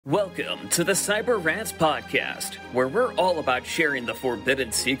Welcome to the Cyber Rants Podcast, where we're all about sharing the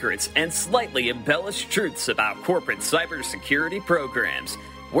forbidden secrets and slightly embellished truths about corporate cybersecurity programs.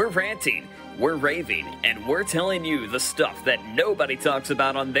 We're ranting, we're raving, and we're telling you the stuff that nobody talks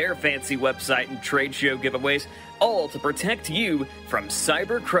about on their fancy website and trade show giveaways, all to protect you from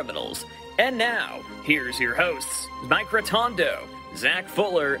cyber criminals. And now, here's your hosts, Mike Rotondo, Zach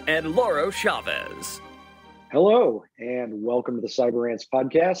Fuller, and Lauro Chavez. Hello, and welcome to the Cyber Rants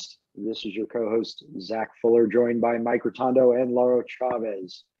Podcast. This is your co-host, Zach Fuller, joined by Mike Rotondo and Lauro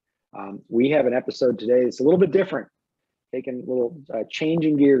Chavez. We have an episode today that's a little bit different, taking a little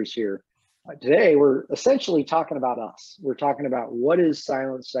changing gears here. Today, we're essentially talking about us. We're talking about what is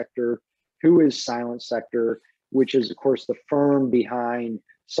Silent Sector, who is Silent Sector, which is, of course, the firm behind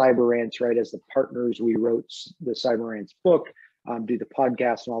Cyber Rants, right? As the partners, we wrote the Cyber Rants book, do the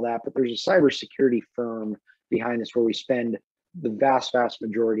podcast and all that, but there's a cybersecurity firm behind us where we spend the vast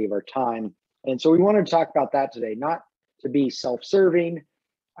majority of our time. And so we wanted to talk about that today, not to be self-serving.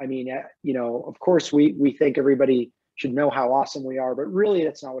 I mean, of course we think everybody should know how awesome we are, but really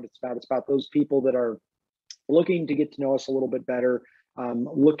that's not what it's about. It's about those people that are looking to get to know us a little bit better,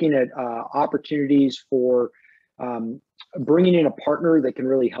 looking at opportunities for bringing in a partner that can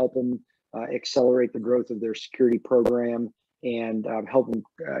really help them accelerate the growth of their security program and help them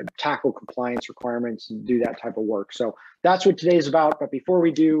tackle compliance requirements and do that type of work. So that's what today's about. But before we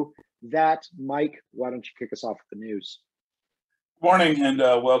do that, Mike, why don't you kick us off with the news? Morning and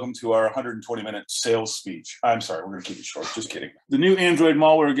welcome to our 120-minute sales speech. I'm sorry, we're going to keep it short. Just kidding. The new Android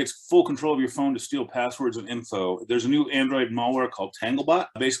malware gets full control of your phone to steal passwords and info. There's a new Android malware called Tanglebot.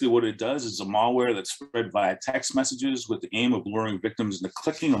 Basically what it does is a malware that's spread via text messages with the aim of luring victims into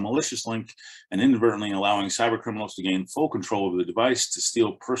clicking a malicious link and inadvertently allowing cybercriminals to gain full control of the device to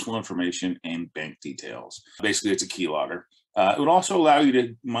steal personal information and bank details. Basically, it's a keylogger. It would also allow you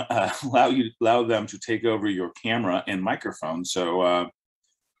to allow them to take over your camera and microphone. So,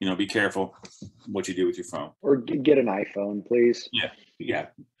 be careful what you do with your phone. Or get an iPhone, please. Yeah.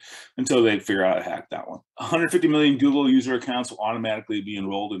 Until they figure out how to hack that one. 150 million Google user accounts will automatically be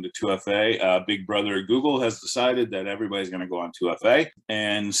enrolled into 2FA. Big brother at Google has decided that everybody's going to go on 2FA.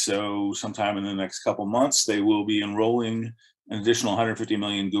 And so sometime in the next couple months, they will be enrolling an additional 150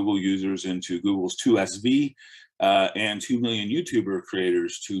 million Google users into Google's 2SV. And 2 million YouTuber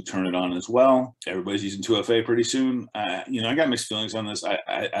creators to turn it on as well. Everybody's using 2FA pretty soon. I got mixed feelings on this.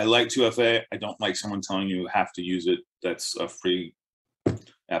 I like 2FA. I don't like someone telling you have to use it. That's a free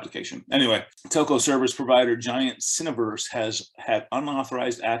application. Anyway, telco service provider giant Cineverse has had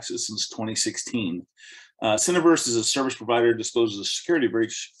unauthorized access since 2016. Cineverse is a service provider that discloses a security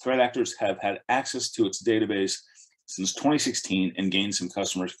breach. Threat actors have had access to its database since 2016 and gained some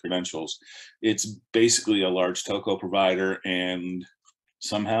customers' credentials. It's basically a large telco provider, and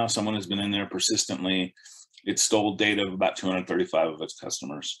somehow someone has been in there persistently. It stole data of about 235 of its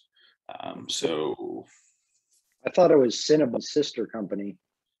customers. So I thought it was Cineba's sister company.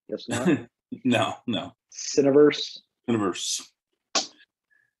 Guess not. No. Cineverse.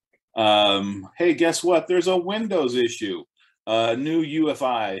 Hey, guess what? There's a Windows issue. New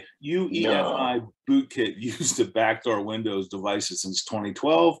UEFI bootkit used to backdoor Windows devices since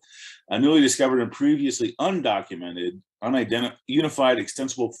 2012. A newly discovered and previously undocumented, unified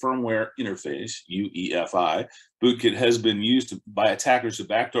extensible firmware interface, UEFI, bootkit has been used by attackers to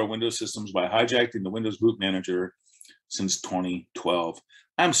backdoor Windows systems by hijacking the Windows Boot Manager since 2012.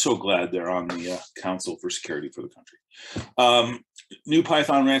 I'm so glad they're on the Council for Security for the country. New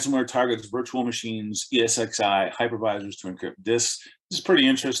Python ransomware targets virtual machines, ESXi hypervisors to encrypt disks. This is pretty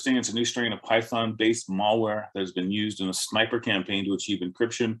interesting. It's a new strain of Python-based malware that has been used in a sniper campaign to achieve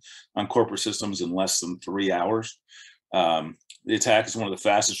encryption on corporate systems in less than 3 hours. The attack is one of the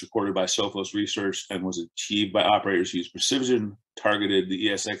fastest recorded by Sophos Research and was achieved by operators who used precision-targeted the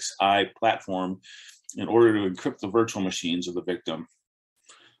ESXi platform in order to encrypt the virtual machines of the victim.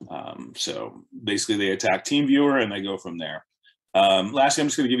 So basically they attack TeamViewer and they go from there. Lastly, I'm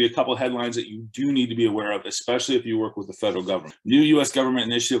just going to give you a couple of headlines that you do need to be aware of, especially if you work with the federal government. New U.S. government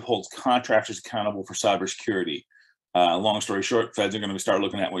initiative holds contractors accountable for cybersecurity. Long story short, feds are going to start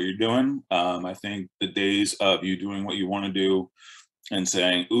looking at what you're doing. I think the days of you doing what you want to do and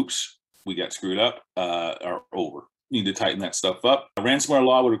saying, oops, we got screwed up, are over. You need to tighten that stuff up. A ransomware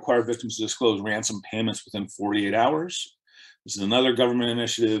law would require victims to disclose ransom payments within 48 hours. This is another government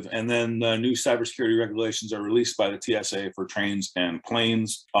initiative. And then new cybersecurity regulations are released by the TSA for trains and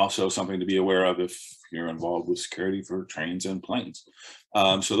planes. Also something to be aware of if you're involved with security for trains and planes.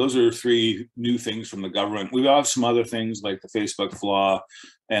 So those are 3 new things from the government. We have some other things like the Facebook flaw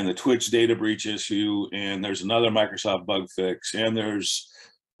and the Twitch data breach issue. And there's another Microsoft bug fix. And there's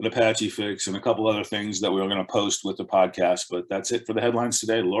an Apache fix, and a couple other things that we were going to post with the podcast. But that's it for the headlines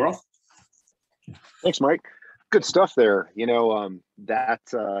today. Laurel? Thanks, Mike. Good stuff there.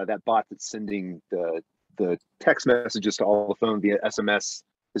 That bot that's sending the text messages to all the phone via SMS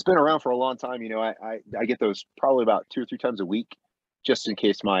has been around for a long time. I get those probably about 2 or 3 times a week, just in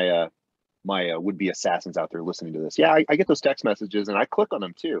case my would-be assassins out there listening to this. Yeah, I get those text messages and I click on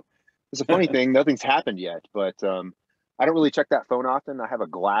them too. It's a funny thing. Nothing's happened yet, but I don't really check that phone often. I have a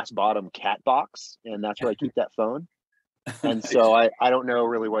glass bottom cat box, and that's where I keep that phone. And so I don't know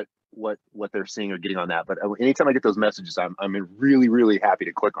really what they're seeing or getting on that. But anytime I get those messages, I'm really, really happy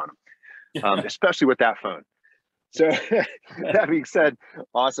to click on them, especially with that phone. So that being said,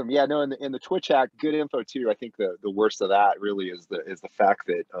 awesome. Yeah, no, in the Twitch hack, good info too. I think the worst of that really is the fact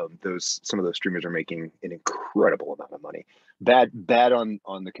that some of those streamers are making an incredible amount of money. Bad on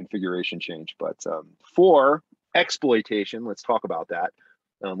the configuration change, but for exploitation, let's talk about that.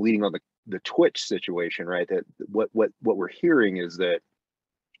 Leading on the Twitch situation, right? That what we're hearing is that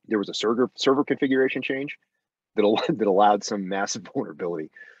there was a server configuration change that allowed some massive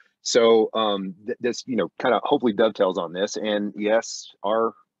vulnerability. So this, kind of hopefully dovetails on this. And yes,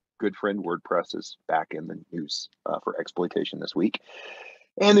 our good friend WordPress is back in the news for exploitation this week.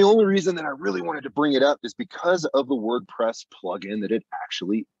 And the only reason that I really wanted to bring it up is because of the WordPress plugin that it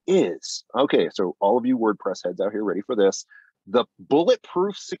actually is. Okay, so all of you WordPress heads out here ready for this. The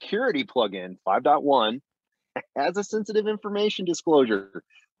Bulletproof Security plugin 5.1 has a sensitive information disclosure.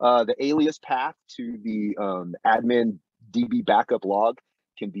 The alias path to the admin DB backup log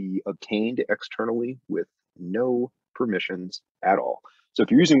can be obtained externally with no permissions at all. So if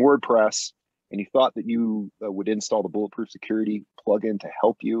you're using WordPress and you thought that you would install the Bulletproof Security plugin to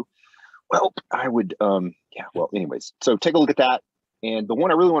help you, well, I would, anyways. So take a look at that. And the one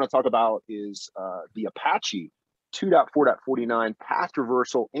I really want to talk about is the Apache 2.4.49 path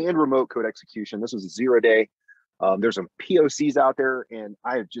reversal and remote code execution. This was a 0-day. There's some POCs out there, and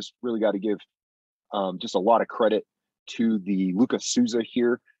I have just really got to give just a lot of credit to the Lucas Souza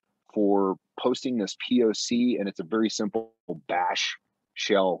here for posting this POC, and it's a very simple bash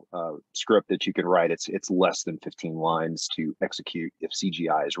shell script that you can write. It's less than 15 lines to execute if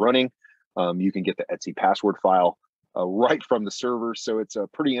CGI is running. You can get the Etsy password file right from the server, so it's a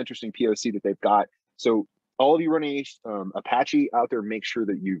pretty interesting POC that they've got. So all of you running Apache out there, make sure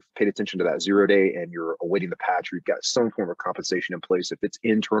that you've paid attention to that 0-day and you're awaiting the patch, or you've got some form of compensation in place. If it's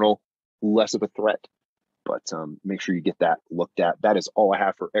internal, less of a threat. But make sure you get that looked at. That is all I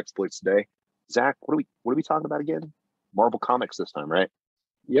have for exploits today. Zach, what are we talking about again? Marvel Comics this time, right?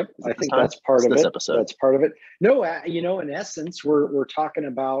 Yep, I think that's part of it. Episode. That's part of it. No, in essence, we're talking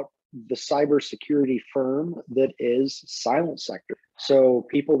about the cybersecurity firm that is Silent Sector. So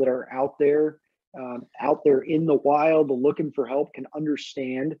people that are out there in the wild looking for help can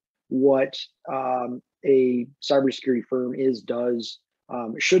understand what a cybersecurity firm does,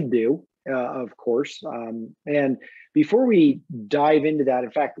 should do. Of course. And before we dive into that, in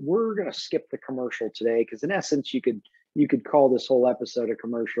fact, we're going to skip the commercial today because in essence, you could call this whole episode a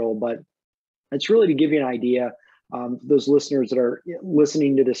commercial, but it's really to give you an idea. Those listeners that are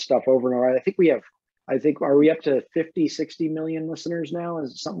listening to this stuff over and over, are we up to 50, 60 million listeners now?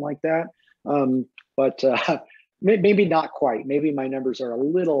 Is it something like that? But maybe not quite. Maybe my numbers are a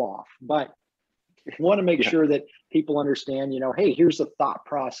little off, but want to make sure that people understand, hey, here's the thought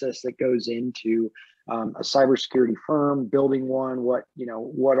process that goes into a cybersecurity firm, building one, what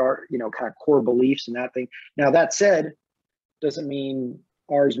are, kind of core beliefs and that thing. Now, that said, doesn't mean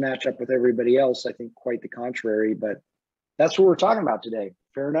ours match up with everybody else. I think quite the contrary, but that's what we're talking about today.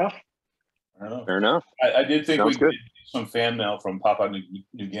 Fair enough? Fair enough. I did think Sounds we good. did some fan mail from Papua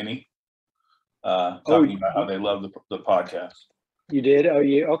New Guinea talking about how they love the podcast. You did? Oh,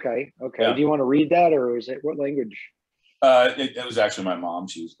 okay. Yeah. Do you want to read that, or is it what language? It was actually my mom.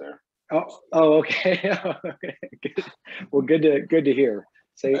 She was there. Oh, okay. Okay. Good. Well, good to hear.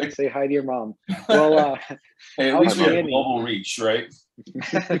 Say hi to your mom. Well, hey, at least we have global reach, right?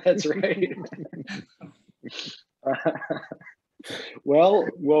 That's right.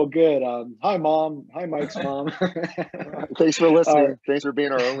 Well, good. Hi, Mom. Hi, Mike's mom. Thanks for listening. Thanks for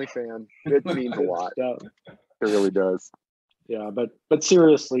being our only fan. It means a lot. It really does. Yeah, but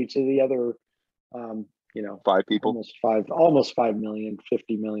seriously, to the other, 5 people, almost 5 million,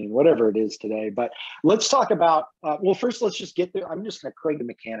 50 million, whatever it is today. But let's talk about. Well, first, let's just get there. I'm just going to create the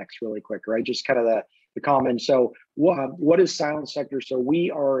mechanics really quick, right? Just kind of the common. So, what is Silent Sector? So,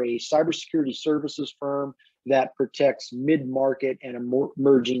 we are a cybersecurity services firm that protects mid-market and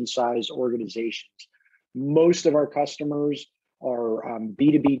emerging size organizations. Most of our customers are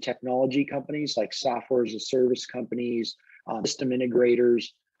B2B technology companies like software as a service companies, system integrators,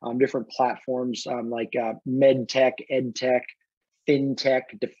 different platforms like med tech, ed tech, fintech,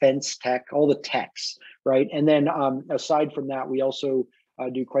 defense tech, all the techs, right? And then aside from that, we also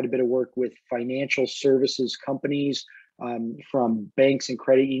do quite a bit of work with financial services companies, from banks and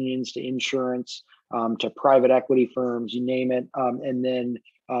credit unions to insurance, to private equity firms, you name it. And then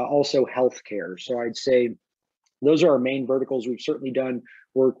also healthcare. So I'd say those are our main verticals. We've certainly done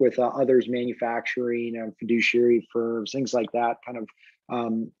work with others, manufacturing, fiduciary firms, things like that, kind of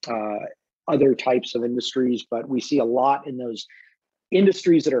other types of industries. But we see a lot in those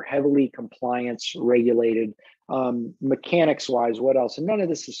industries that are heavily compliance regulated. Mechanics wise, what else? And none of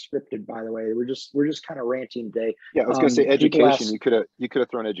this is scripted, by the way. We're just kind of ranting today. Yeah, I was going to say education. You could have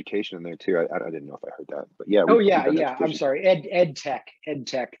thrown education in there too. I didn't know if I heard that, but yeah. I'm sorry. Ed tech,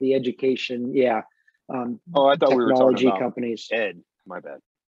 the education. Yeah. I thought we were talking about companies. Ed. My bad.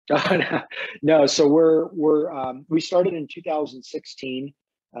 No. So we started in 2016,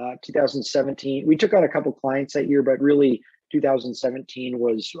 2017. We took on a couple clients that year, but really 2017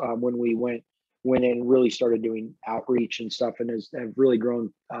 was when we went in and really started doing outreach and stuff, and have really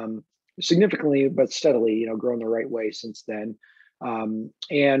grown significantly, but steadily, grown the right way since then.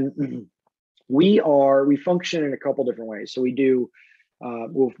 And we function in a couple different ways. So we do,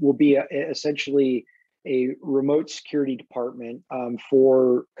 we'll be essentially a remote security department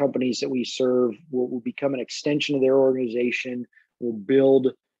for companies that we serve. We'll become an extension of their organization. We'll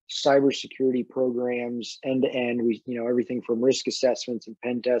build cybersecurity programs end to end. We, everything from risk assessments and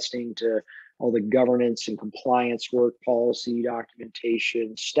pen testing to all the governance and compliance work, policy,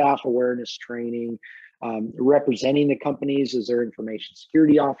 documentation, staff awareness training, representing the companies as their information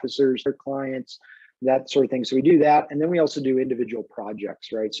security officers, their clients, that sort of thing. So we do that. And then we also do individual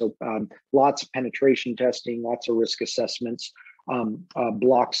projects, right? So lots of penetration testing, lots of risk assessments,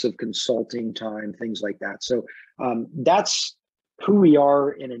 blocks of consulting time, things like that. So that's who we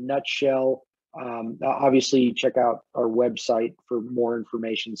are in a nutshell. Obviously, check out our website for more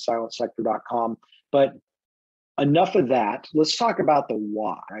information, silentsector.com. But enough of that. Let's talk about the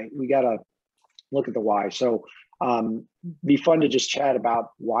why, right? We got to look at the why. So be fun to just chat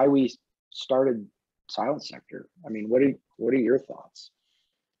about why we started Silent Sector. I mean, what are your thoughts?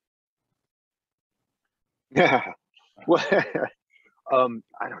 Yeah. Well,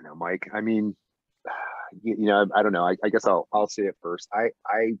 I don't know, Mike. I mean, I don't know. I guess I'll say it first. I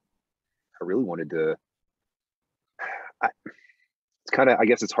really wanted to. It's kind of, I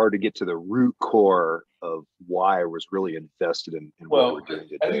guess it's hard to get to the root core of why I was really invested in what we're doing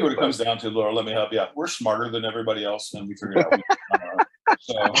today. I think what it comes down to, Laura, let me help you out. We're smarter than everybody else, and we figured out.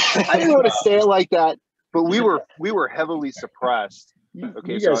 So I didn't want to say it like that, but we were heavily suppressed.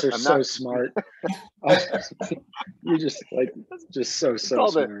 Okay, you guys are so smart. You're just so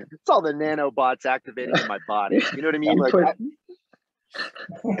smart. It's all the nanobots activating in my body. You know what I mean?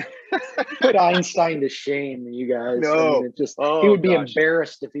 Put Einstein to shame, you guys. No, I mean, he would be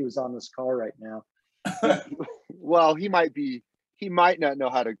embarrassed if he was on this call right now. Well, he might not know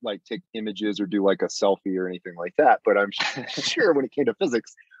how to take images or do a selfie or anything like that, but I'm sure when it came to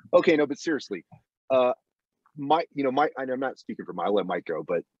physics. Okay, no, but seriously, and I'm not speaking for I'll let Mike go,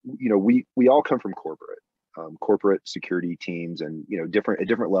 but we all come from corporate security teams, and at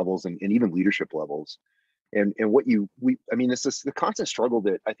different levels, and even leadership levels. And this is the constant struggle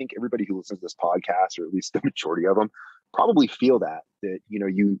that I think everybody who listens to this podcast, or at least the majority of them, probably feel that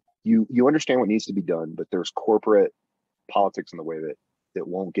you understand what needs to be done, but there's corporate politics in the way that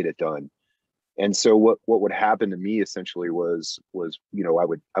won't get it done. And so what would happen to me essentially was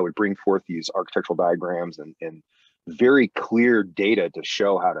I would bring forth these architectural diagrams and very clear data to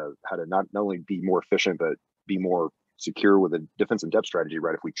show how to not only be more efficient, but be more secure with a defense and depth strategy,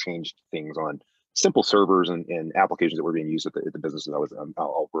 right? If we changed things on simple servers and applications that were being used at the businesses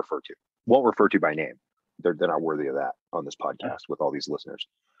I'll won't refer to by name. They're not worthy of that on this podcast with all these listeners.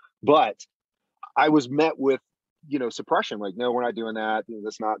 But I was met with suppression, no, we're not doing that.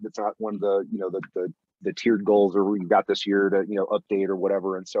 That's not one of the tiered goals or we got this year to update or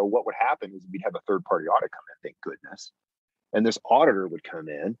whatever. And so what would happen is we'd have a third party audit come in, thank goodness, and this auditor would come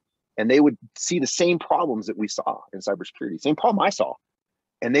in and they would see the same problems that we saw in cybersecurity, same problem I saw.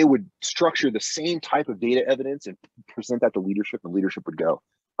 And they would structure the same type of data evidence and present that to leadership, and leadership would go,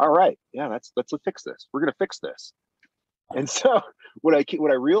 all right, yeah, let's fix this. We're going to fix this. And so what I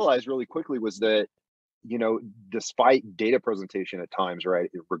realized really quickly was that, despite data presentation at times, right,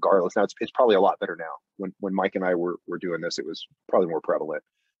 regardless, now it's probably a lot better now. When Mike and I were doing this, it was probably more prevalent.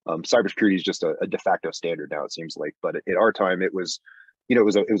 Cybersecurity is just a de facto standard now, it seems like, but at our time it was, it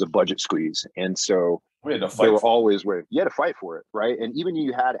was a budget squeeze. And so we had to fight. They were always you had to fight for it, right? And even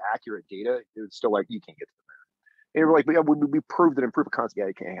you had accurate data, it was still you can't get to the moon. And we're like, yeah, we proved it in proof of concept. Yeah,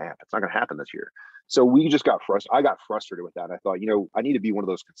 it can't happen. It's not going to happen this year. So we just got frustrated. I got frustrated with that. And I thought, I need to be one of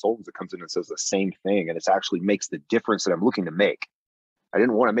those consultants that comes in and says the same thing, and it actually makes the difference that I'm looking to make. I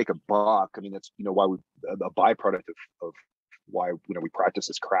didn't want to make a buck. I mean, that's why a byproduct of why we practice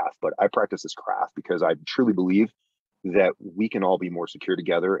this craft. But I practice this craft because I truly believe that we can all be more secure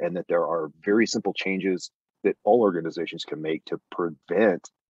together, and that there are very simple changes that all organizations can make to prevent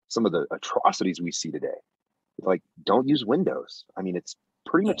some of the atrocities we see today. Like, don't use Windows. I mean, it's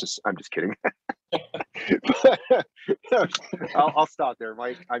pretty much just, I'm just kidding. I'll stop there,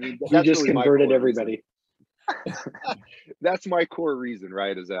 Mike. I mean, you just really converted everybody. That's my core reason,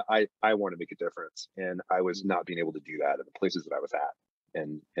 right? Is that I want to make a difference, and I was not being able to do that at the places that I was at,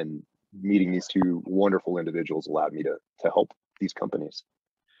 and meeting these two wonderful individuals allowed me to help these companies.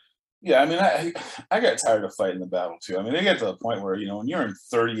 Yeah, I mean, I got tired of fighting the battle too. I mean, they get to the point where, when you're in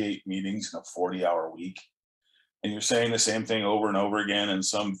 38 meetings in a 40-hour week, and you're saying the same thing over and over again, and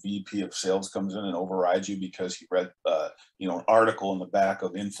some VP of sales comes in and overrides you because he read, an article in the back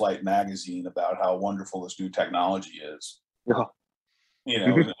of In-Flight magazine about how wonderful this new technology is. Yeah.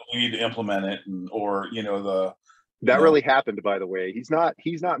 We need to implement it, that really happened, by the way. He's not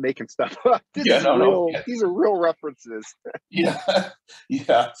making stuff up. These are real references. Yeah.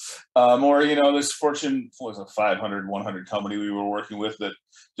 Or, this Fortune was a 500, 100 company we were working with that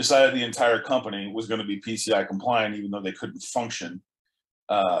decided the entire company was going to be PCI compliant, even though they couldn't function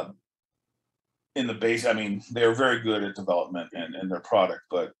in the base. I mean, they were very good at development and their product,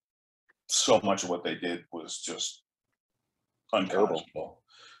 but so much of what they did was just unconscionable.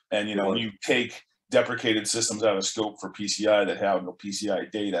 And, when you take deprecated systems out of scope for PCI that have no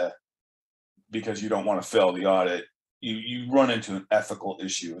PCI data because you don't want to fail the audit, you run into an ethical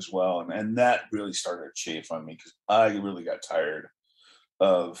issue as well. And that really started to chafe on me, because I really got tired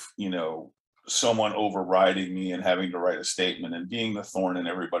of, someone overriding me and having to write a statement and being the thorn in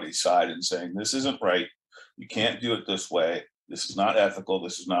everybody's side and saying, this isn't right. You can't do it this way. This is not ethical.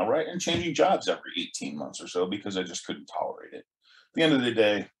 This is not right. And changing jobs every 18 months or so because I just couldn't tolerate it. At the end of the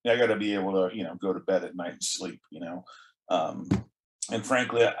day, I got to be able to, go to bed at night and sleep, and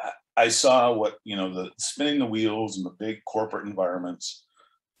frankly, I saw what, the spinning the wheels and the big corporate environments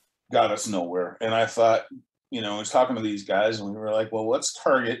got us nowhere. And I thought, I was talking to these guys and we were like, well, let's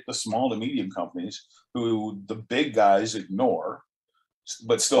target the small to medium companies who the big guys ignore,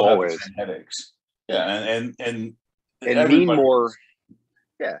 but still always have the same headaches. Yeah. And mean more.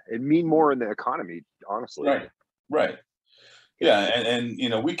 Yeah. And mean more in the economy, honestly. Right. Yeah,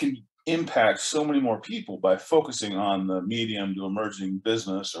 and we can impact so many more people by focusing on the medium to emerging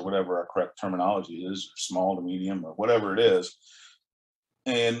business, or whatever our correct terminology is, or small to medium, or whatever it is.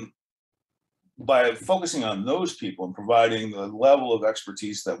 And by focusing on those people and providing the level of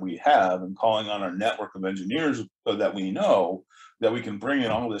expertise that we have, and calling on our network of engineers that we know, that we can bring in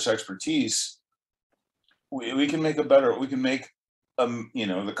all this expertise, we can make the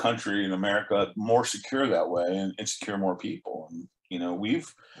country in America more secure that way, and secure more people. And,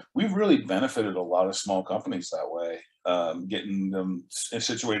 we've really benefited a lot of small companies that way, getting them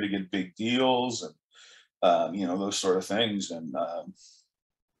situated to get big deals and, those sort of things, and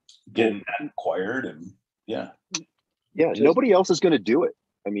getting that acquired. And nobody else is going to do it.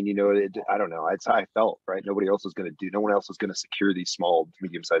 I mean, I don't know. That's how I felt, right? No one else was going to secure these small,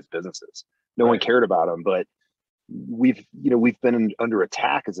 medium-sized businesses. No one cared about them, but we've been under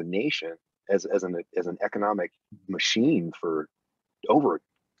attack as a nation, as an economic machine for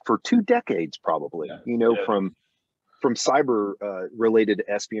 2 decades, probably. From cyber related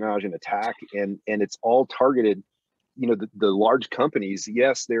espionage and attack, and it's all targeted. The large companies,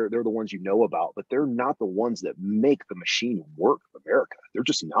 yes, they're the ones about, but they're not the ones that make the machine work of America. They're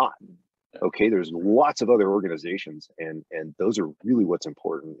just not. Okay, there's lots of other organizations, and those are really what's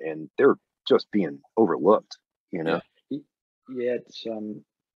important, and they're just being overlooked. Yeah, it's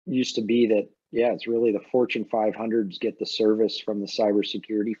used to be that, it's really the Fortune 500s get the service from the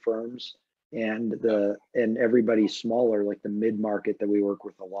cybersecurity firms, and everybody smaller, like the mid-market that we work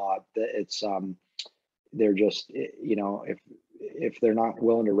with a lot, it's they're just, if they're not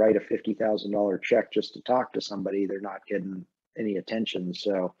willing to write a $50,000 check just to talk to somebody, they're not getting any attention.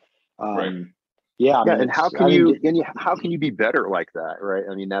 So and how can you be better like that, right?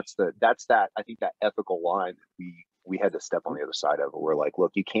 I mean, that's that I think that ethical line that we had to step on the other side of it. We're like,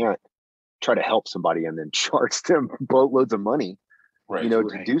 look, you can't try to help somebody and then charge them boatloads of money,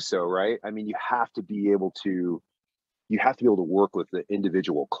 to do so, right? I mean, you have to be able to work with the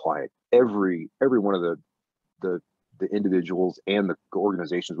individual client. Every one of the individuals and the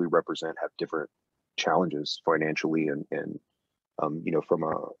organizations we represent have different challenges financially and from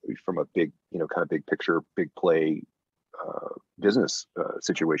a big, kind of big picture, big play business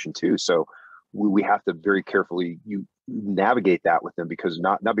situation too. So we have to very carefully navigate that with them, because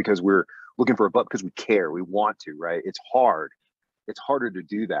not because we're looking for a butt, because we care, we want to, right? It's hard. It's harder to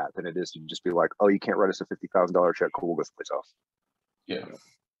do that than it is to just be like, oh, you can't write us a $50,000 check. Cool, we'll go someplace else. Yeah.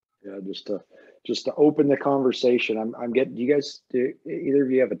 Just to open the conversation. I'm getting, do either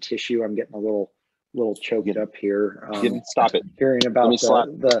of you have a tissue? I'm getting a little choked up here. Stop it. Hearing about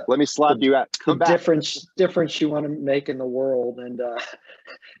let me slap you at the difference you want to make in the world. And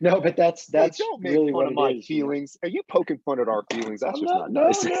no, but that's don't make really fun of my is, feelings. Are you poking fun at our feelings? That's just not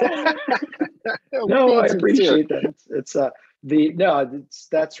nice. No, I appreciate that.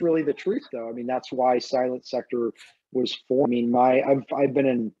 That's really the truth, though. I mean, that's why Silent Sector was formed. I mean, I've been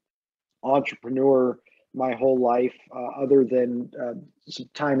an entrepreneur my whole life, other than some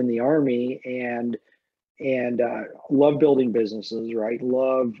time in the Army, and love building businesses, right?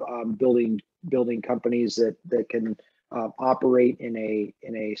 Love building companies that can operate in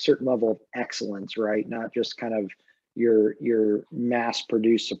a certain level of excellence, right? Not just kind of your mass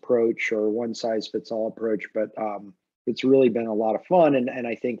produced approach or one size fits all approach, but it's really been a lot of fun. And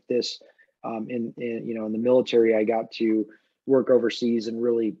I think this in the military, I got to work overseas and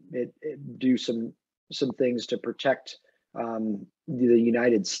really do some things to protect the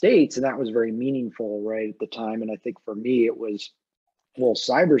United States, and that was very meaningful right at the time. And I think for me it was, well,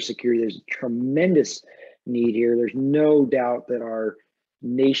 cybersecurity, there's a tremendous need here. There's no doubt that our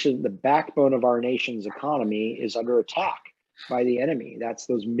nation, the backbone of our nation's economy, is under attack by the enemy. That's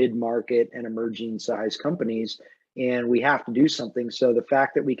those mid-market and emerging size companies, and we have to do something. So the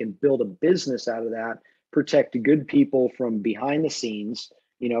fact that we can build a business out of that, protect good people from behind the scenes,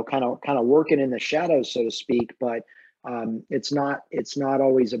 kind of working in the shadows, so to speak, but it's not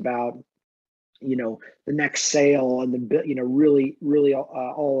always about the next sale and the really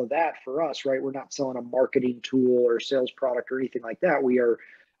all of that for us, right? We're not selling a marketing tool or sales product or anything like that. We are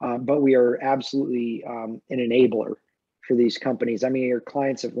but we are absolutely an enabler for these companies. I mean, your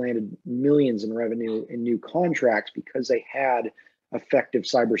clients have landed millions in revenue in new contracts because they had effective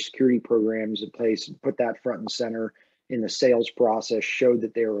cybersecurity programs in place and put that front and center in the sales process, showed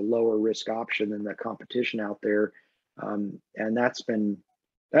that they were a lower risk option than the competition out there. And that's been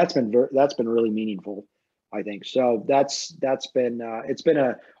really meaningful, I think. So it's been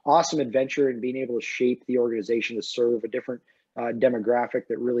an awesome adventure in being able to shape the organization to serve a different demographic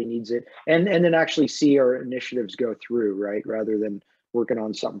that really needs it, and then actually see our initiatives go through, right? Rather than working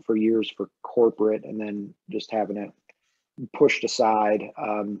on something for years for corporate and then just having it pushed aside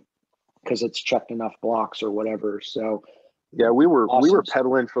because it's checked enough blocks or whatever. So yeah, we were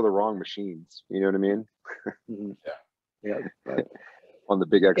pedaling for the wrong machines. You know what I mean? Mm-hmm. Yeah. But, on the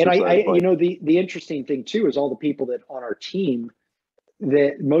big exercise. And I the interesting thing too is all the people that on our team,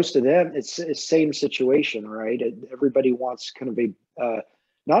 that most of them, it's the same situation, right? Everybody wants kind of a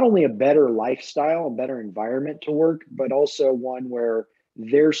not only a better lifestyle, a better environment to work, but also one where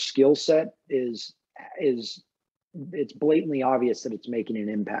their skill set is it's blatantly obvious that it's making an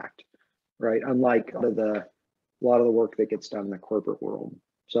impact, right? Unlike a lot of the work that gets done in the corporate world.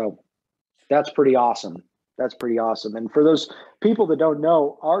 So that's pretty awesome. That's pretty awesome. And for those people that don't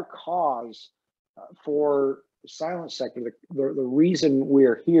know, our cause for Silent Sector, the reason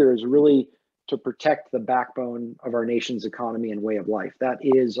we're here is really to protect the backbone of our nation's economy and way of life. That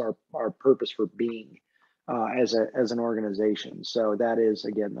is our purpose for being as an organization. So that is,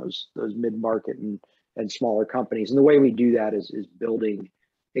 again, those mid-market and smaller companies. And the way we do that is building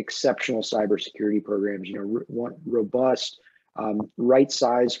exceptional cybersecurity programs, robust, right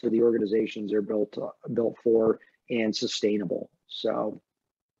size for the organizations they're built for, and sustainable. So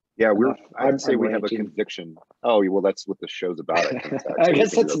yeah, I'd say we have a conviction. Oh, well, that's what the show's about. I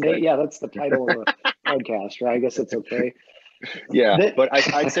guess that's okay. That's the title of the podcast, right? I guess it's okay. Yeah, but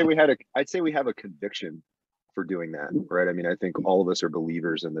I'd say we have a conviction for doing that, right? I mean, I think all of us are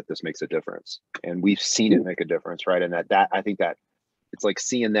believers in that this makes a difference, and we've seen it make a difference, right? And that I think that it's like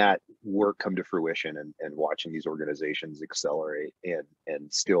seeing that work come to fruition and watching these organizations accelerate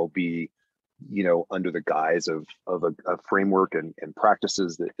and still be, under the guise of a framework and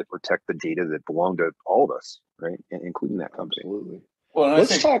practices that protect the data that belong to all of us, right? And including that company. Absolutely. Well, I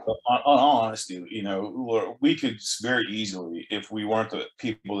think, on honesty, we could very easily, if we weren't the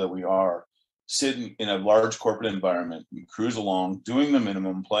people that we are, sit in a large corporate environment and cruise along, doing the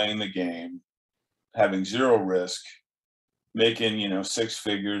minimum, playing the game, having zero risk, making, six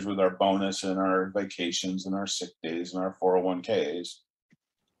figures with our bonus and our vacations and our sick days and our 401ks,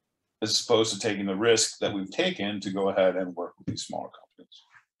 as opposed to taking the risk that we've taken to go ahead and work with these smaller companies.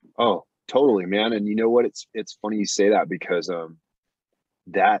 Oh, totally, man. And you know what? It's funny you say that, because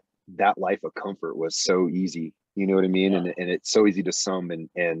that life of comfort was so easy. You know what I mean? And it's so easy to sum,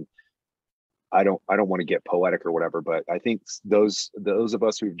 and I don't want to get poetic or whatever, but I think those of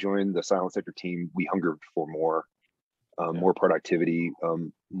us who've joined the silent sector team, we hungered for more, more productivity,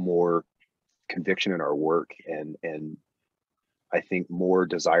 more conviction in our work, and I think more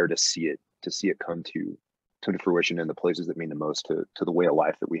desire to see it come to fruition in the places that mean the most to the way of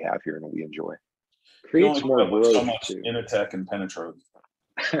life that we have here and that we enjoy. Creates more growth. So much too. Initech and Penetrode.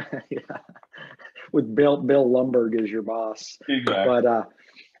 Yeah. With Bill Lumberg as your boss. Exactly. But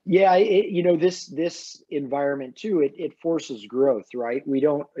this environment too, it forces growth, right?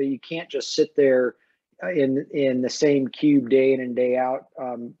 You can't just sit there in the same cube day in and day out,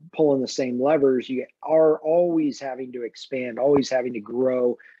 pulling the same levers. You are always having to expand, always having to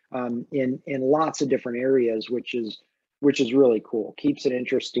grow in lots of different areas, which is really cool. Keeps it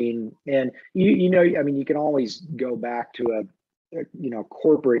interesting. And you can always go back to a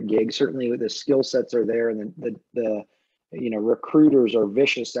corporate gig. Certainly the skill sets are there, and the recruiters are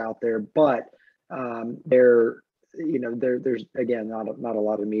vicious out there, but there's again not a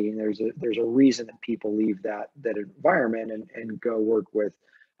lot of meeting. There's a reason that people leave that environment and go work with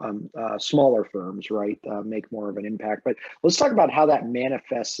smaller firms, right? Make more of an impact. But let's talk about how that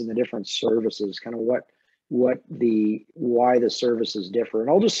manifests in the different services, kind of why the services differ. And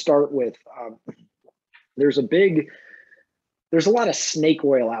I'll just start with there's a lot of snake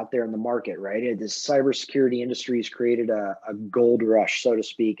oil out there in the market, right? The cybersecurity industry has created a gold rush, so to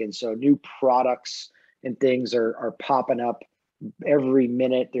speak. And so new products and things are popping up every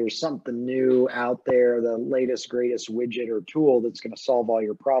minute. There's something new out there, the latest, greatest widget or tool that's going to solve all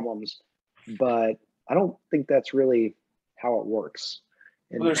your problems. But I don't think that's really how it works.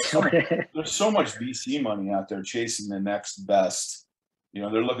 And there's so much VC money out there chasing the next best.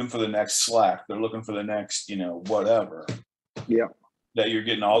 They're looking for the next Slack. They're looking for the next, whatever. Yeah, that you're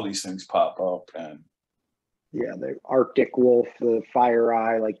getting all these things pop up, and the Arctic Wolf, the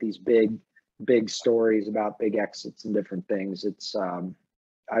FireEye, like these big stories about big exits and different things. It's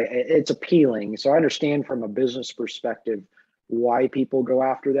appealing. So I understand from a business perspective why people go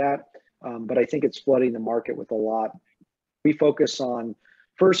after that, but I think it's flooding the market with a lot. We focus on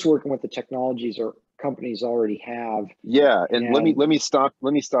first working with the technologies or companies already have. Yeah, and let me stop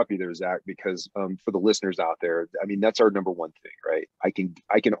you there, Zach, because for the listeners out there, I mean, that's our number one thing, right?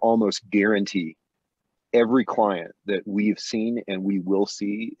 I can almost guarantee every client that we've seen and we will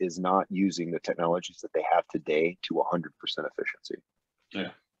see is not using the technologies that they have today to 100% efficiency. Yeah,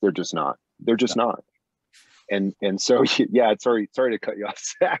 they're just not. And so yeah, sorry to cut you off,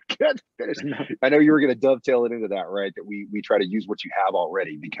 Zach. I know you were going to dovetail it into that, right? That we try to use what you have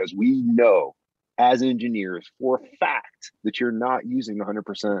already, because we know as engineers for a fact that you're not using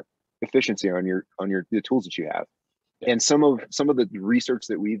 100% efficiency on the tools that you have. Yeah. And some of the research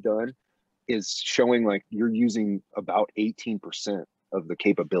that we've done is showing like you're using about 18% of the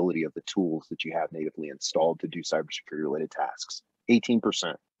capability of the tools that you have natively installed to do cybersecurity related tasks.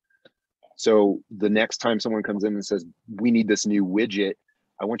 18%. So the next time someone comes in and says, we need this new widget,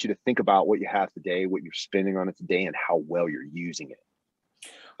 I want you to think about what you have today, what you're spending on it today, and how well you're using it.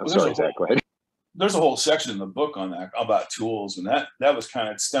 I'm sorry, Zach, go ahead. There's a whole section in the book on that about tools, and that was kind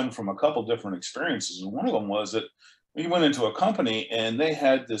of stemmed from a couple different experiences. And one of them was that we went into a company and they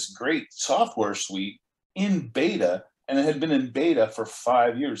had this great software suite in beta, and it had been in beta for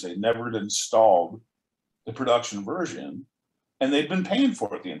 5 years. They'd never installed the production version, and they'd been paying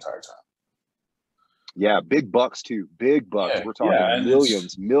for it the entire time. Yeah, big bucks too. Big bucks. Yeah, we're talking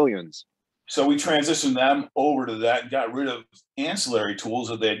millions. So we transitioned them over to that and got rid of ancillary tools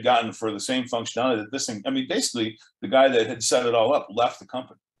that they had gotten for the same functionality that this thing. I mean, basically, the guy that had set it all up left the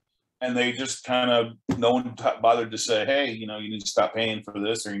company, and they just kind of, no one bothered to say, hey, you need to stop paying for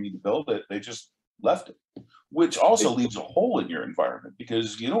this or you need to build it. They just left it, which also leaves a hole in your environment,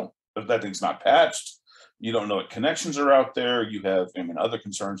 because if that thing's not patched, you don't know what connections are out there. You have, other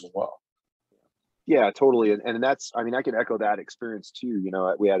concerns as well. Yeah, totally. And that's, I can echo that experience too.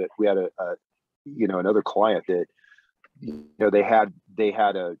 We had another client that, they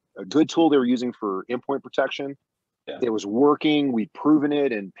had a good tool they were using for endpoint protection. Yeah. It was working. We'd proven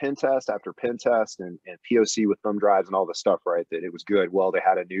it in pen test after pen test and POC with thumb drives and all this stuff, right? That it was good. Well, they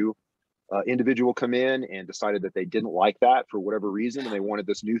had a new individual come in and decided that they didn't like that for whatever reason, and they wanted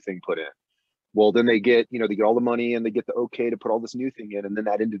this new thing put in. Well, then they get all the money and they get the okay to put all this new thing in. And then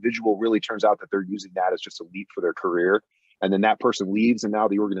that individual really turns out that they're using that as just a leap for their career. And then that person leaves, and now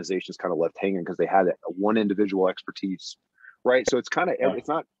the organization is kind of left hanging because they had a one individual expertise, right? So it's kind of, it's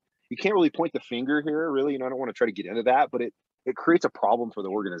not, you can't really point the finger here, really. I don't want to try to get into that, but it creates a problem for the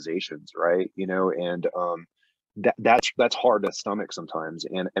organizations, right? And that's hard to stomach sometimes.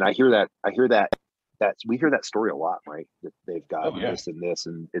 And I hear that we hear that story a lot, right? That they've got this and this,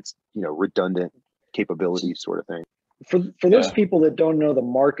 and it's, redundant capability sort of thing. For those people that don't know the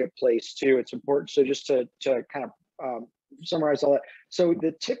marketplace too, it's important. So just to kind of summarize all that. So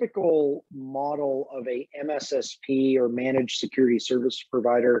the typical model of a MSSP or managed security service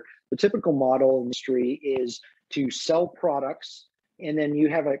provider, the typical model industry is to sell products, and then you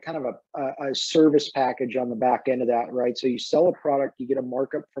have a kind of a service package on the back end of that, right? So you sell a product, you get a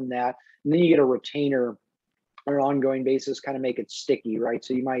markup from that, and then you get a retainer on an ongoing basis, kind of make it sticky, right?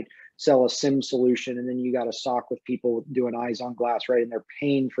 So you might sell a SIM solution, and then you got a SOC with people doing eyes on glass, right? And they're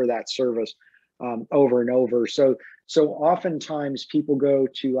paying for that service over and over. So oftentimes people go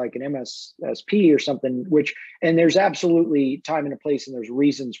to like an MSSP or something, and there's absolutely time and a place, and there's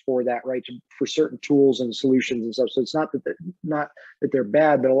reasons for that, right? For certain tools and solutions and stuff. So it's not that they're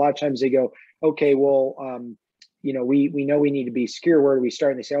bad, but a lot of times they go, okay, well, we know we need to be secure. Where do we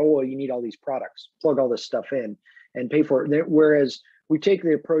start? And they say, oh, well, you need all these products, plug all this stuff in and pay for it. Whereas we take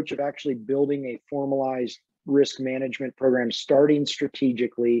the approach of actually building a formalized risk management program, starting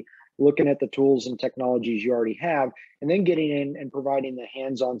strategically, looking at the tools and technologies you already have, and then getting in and providing the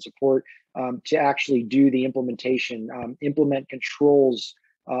hands-on support to actually do the implementation, implement controls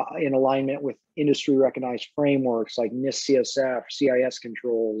in alignment with industry recognized frameworks like NIST CSF, CIS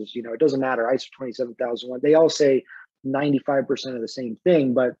controls. It doesn't matter, ISO 27001. They all say 95% of the same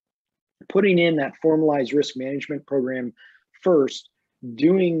thing, but putting in that formalized risk management program first,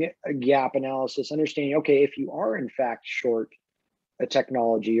 doing a gap analysis, understanding, okay, if you are in fact short a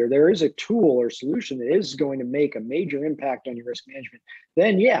technology, or there is a tool or solution that is going to make a major impact on your risk management,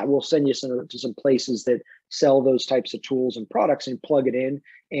 then yeah, we'll send you to some places that sell those types of tools and products and plug it in,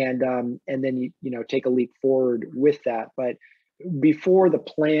 and then you take a leap forward with that. But before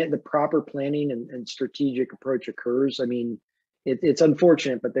the proper planning and strategic approach occurs, I mean, it's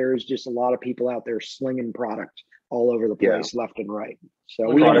unfortunate, but there's just a lot of people out there slinging product all over the place, left and right. So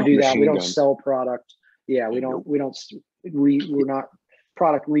we don't do that. We don't sell product. Yeah, we're not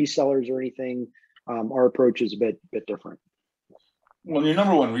product resellers or anything. Our approach is a bit different. Well, your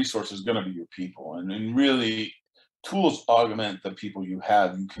number one resource is going to be your people, and really, tools augment the people you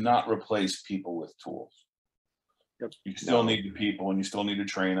have. You cannot replace people with tools. Yep. You still need the people, and you still need to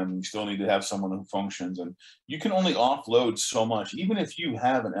train them. You still need to have someone who functions, and you can only offload so much. Even if you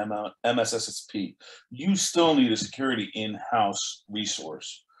have an MSSP, you still need a security in-house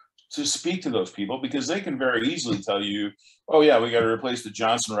resource to speak to those people, because they can very easily tell you, oh yeah, we got to replace the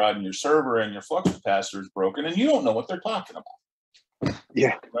Johnson rod in your server and your flux capacitor is broken, and you don't know what they're talking about.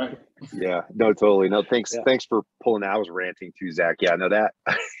 Yeah. Right. Yeah. No, totally. No, thanks. Yeah. Thanks for pulling that. I was ranting too, Zach. Yeah, no,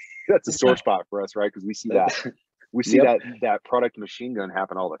 that's a sore spot for us, right? Because we see that product machine gun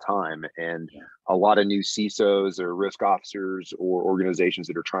happen all the time. And a lot of new CISOs or risk officers or organizations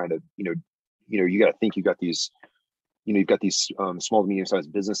that are trying to, you got to think you've got these small to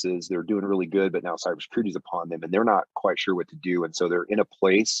medium-sized businesses. They're doing really good, but now cybersecurity is upon them, and they're not quite sure what to do. And so they're in a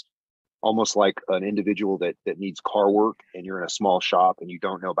place almost like an individual that needs car work, and you're in a small shop and you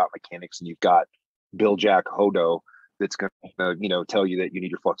don't know about mechanics, and you've got Bill Jack Hodo that's going to, tell you that you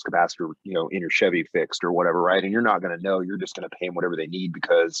need your flux capacitor, in your Chevy fixed or whatever, right? And you're not going to know. You're just going to pay them whatever they need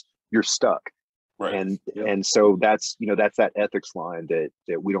because you're stuck. Right. And so that's that ethics line that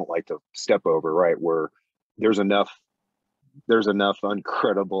we don't like to step over, right? Where there's enough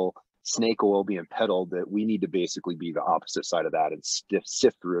uncredible snake oil being peddled that we need to basically be the opposite side of that and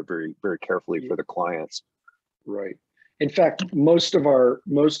sift through it very, very carefully for the clients. Right. In fact, most of our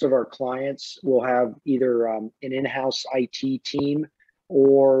clients will have either an in-house IT team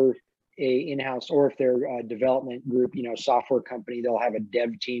or if they're a development group, software company, they'll have a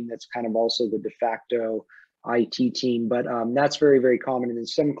dev team that's kind of also the de facto IT team. But that's very, very common. And then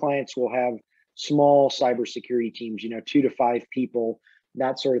some clients will have small cybersecurity teams, 2 to 5 people,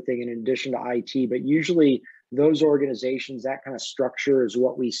 that sort of thing, in addition to IT. But usually those organizations, that kind of structure is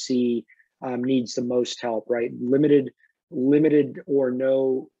what we see needs the most help, right? Limited or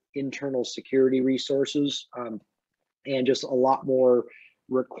no internal security resources, and just a lot more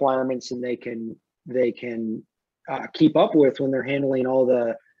requirements than they can keep up with when they're handling all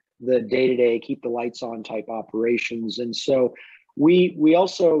the day-to-day keep the lights on type operations. And so we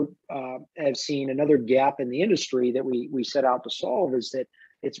also have seen another gap in the industry that we set out to solve, is that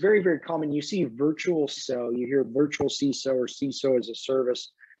it's very, very common. You see virtual SO, you hear virtual CISO or CISO as a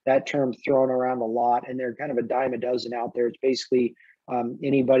service, that term thrown around a lot, and they're kind of a dime a dozen out there. It's basically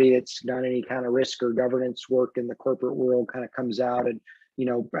anybody that's done any kind of risk or governance work in the corporate world kind of comes out and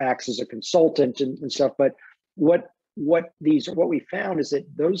acts as a consultant and stuff. But what we found is that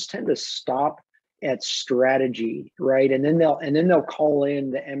those tend to stop at strategy, right? And then they'll call in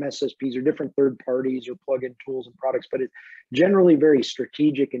the MSSPs or different third parties or plug in tools and products, but it's generally very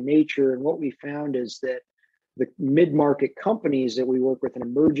strategic in nature. And what we found is that the mid-market companies that we work with and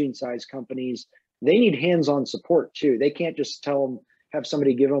emerging size companies, they need hands-on support too. They can't just have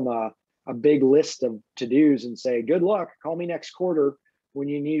somebody give them a big list of to-dos and say, good luck, call me next quarter when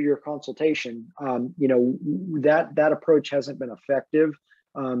you need your consultation. That approach hasn't been effective.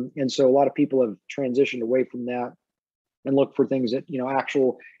 And so a lot of people have transitioned away from that and look for things that,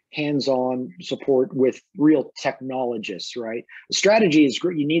 actual hands-on support with real technologists, right? The strategy is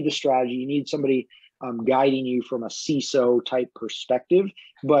great. You need the strategy. You need somebody guiding you from a CISO type perspective,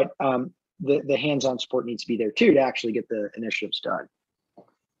 but the hands-on support needs to be there too to actually get the initiatives done.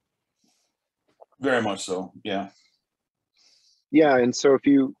 Very much so. Yeah. Yeah. And so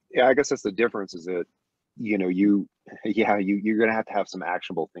I guess that's the difference is that, you're going to have some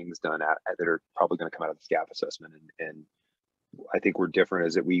actionable things done that are probably going to come out of this gap assessment. And I think we're different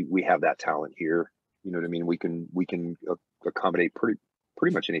is that we have that talent here. You know what I mean? We can accommodate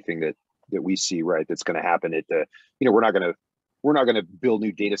pretty much anything that we see, right? That's going to happen at we're not going to build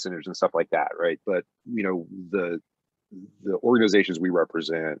new data centers and stuff like that. Right. But, the organizations we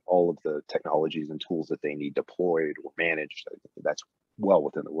represent, all of the technologies and tools that they need deployed or managed, I think that's well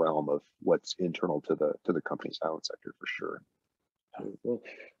within the realm of what's internal to the company's silent sector for sure. Well,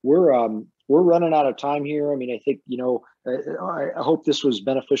 we're running out of time here. I mean, I think, I hope this was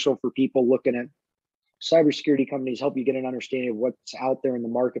beneficial for people looking at cybersecurity companies, help you get an understanding of what's out there in the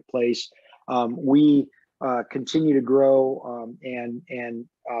marketplace. We continue to grow and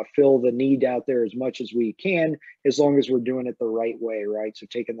fill the need out there as much as we can, as long as we're doing it the right way, right? So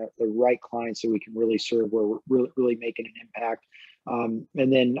taking the right clients that we can really serve, where we're really making an impact. And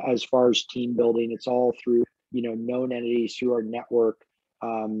then as far as team building, it's all through, known entities, through our network,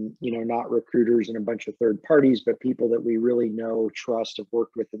 not recruiters and a bunch of third parties, but people that we really know, trust, have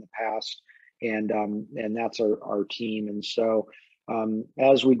worked with in the past. And that's our team. And so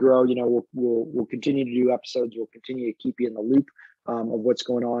as we grow, we'll continue to do episodes. We'll continue to keep you in the loop of what's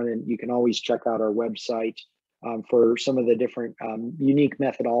going on. And you can always check out our website for some of the different unique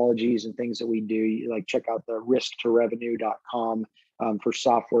methodologies and things that we do. Like check out the risktorevenue.com for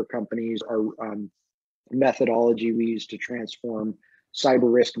software companies, our methodology we use to transform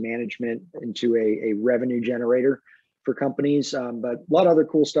cyber risk management into a revenue generator for companies. But a lot of other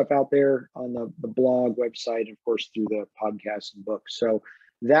cool stuff out there on the blog, website, and of course through the podcast and books. So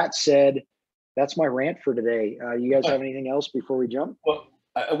that said, that's my rant for today. You guys have anything else before we jump? Well,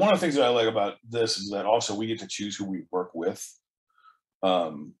 one of the things that I like about this is that also we get to choose who we work with.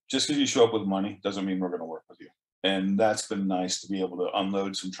 Just because you show up with money doesn't mean we're going to work with you. And that's been nice to be able to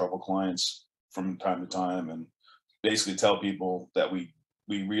unload some trouble clients from time to time and basically tell people that we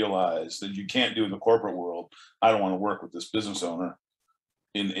realize that you can't do in the corporate world. I don't want to work with this business owner.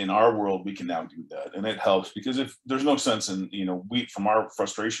 In our world, we can now do that. And it helps because if there's no sense in, from our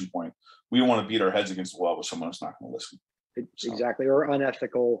frustration point, we don't want to beat our heads against the wall with someone that's not going to listen. Exactly. Or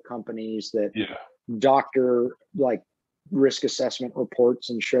unethical companies that doctor like risk assessment reports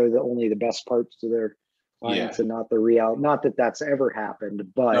and show that only the best parts to their clients and not the real. Not that that's ever happened,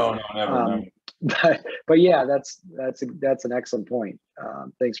 but no, never. But yeah, that's an excellent point.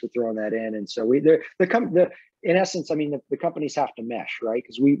 Thanks for throwing that in. And so in essence, I mean, the companies have to mesh, right?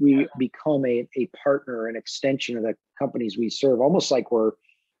 Because we become a partner, an extension of the companies we serve, almost like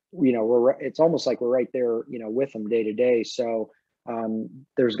it's almost like we're right there, with them day to day. So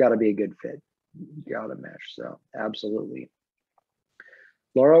there's got to be a good fit. You got to mesh. So absolutely.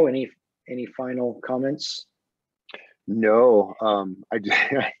 Laura, any final comments? No,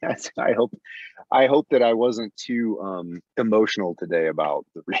 I hope that I wasn't too emotional today about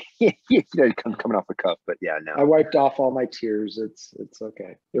coming off the cuff, but yeah, no. I wiped off all my tears. It's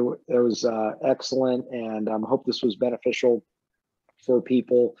okay. It was excellent, and hope this was beneficial for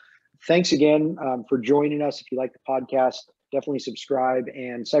people. Thanks again for joining us. If you like the podcast, definitely subscribe.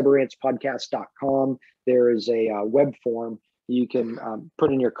 And cyberrantspodcast.com, there is a web form you can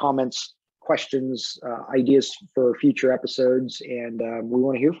put in your comments, questions, ideas for future episodes, and we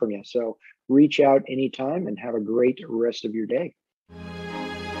want to hear from you. So reach out anytime and have a great rest of your day.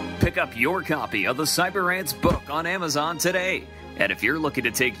 Pick up your copy of the Cyber Ants book on Amazon today. And if you're looking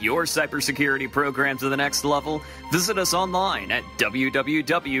to take your cybersecurity program to the next level, visit us online at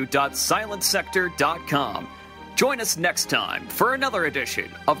www.silentsector.com. Join us next time for another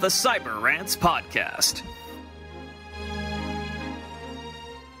edition of the Cyber Ants podcast.